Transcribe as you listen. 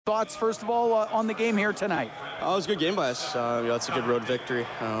Thoughts, first of all, on the game here tonight? It was a good game by us. It's a good road victory.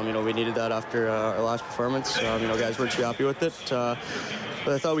 We needed that after our last performance. Guys weren't too happy with it. But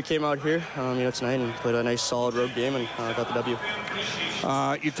I thought we came out here, tonight and played a nice, solid road game and got the W.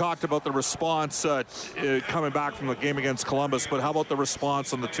 You talked about the response coming back from the game against Columbus, but how about the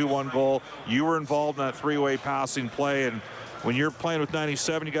response on the 2-1 goal? You were involved in that three-way passing play, and when you're playing with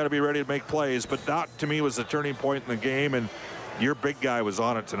 97, you got to be ready to make plays. But that, to me, was the turning point in the game, and your big guy was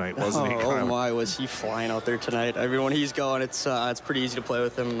on it tonight, wasn't he? Oh my, was he flying out there tonight. Everyone he's going, it's pretty easy to play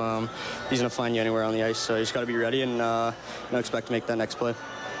with him. He's going to find you anywhere on the ice, so you just got to be ready and expect to make that next play.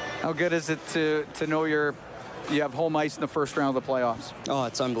 How good is it to know you have home ice in the first round of the playoffs? Oh,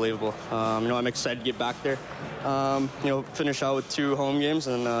 it's unbelievable. I'm excited to get back there. Finish out with 2 home games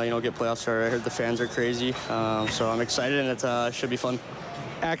and, get playoffs started. I heard the fans are crazy, so I'm excited and it should be fun.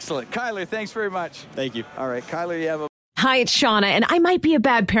 Excellent. Kyler, thanks very much. Thank you. All right, Kyler, you have a... Hi, it's Shauna, and I might be a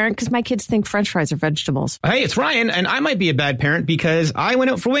bad parent because my kids think French fries are vegetables. Hey, it's Ryan, and I might be a bad parent because I went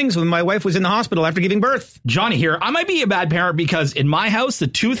out for wings when my wife was in the hospital after giving birth. Johnny here. I might be a bad parent because in my house, the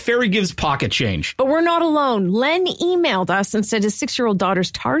tooth fairy gives pocket change. But we're not alone. Len emailed us and said his 6-year-old daughter's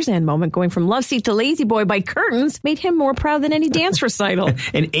Tarzan moment going from love seat to lazy boy by curtains made him more proud than any dance recital.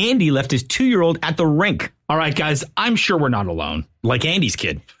 And Andy left his 2-year-old at the rink. All right, guys, I'm sure we're not alone. Like Andy's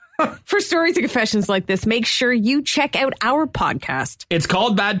kid. For stories and confessions like this, make sure you check out our podcast. It's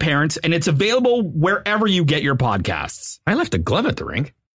called Bad Parents, and it's available wherever you get your podcasts. I left a glove at the rink.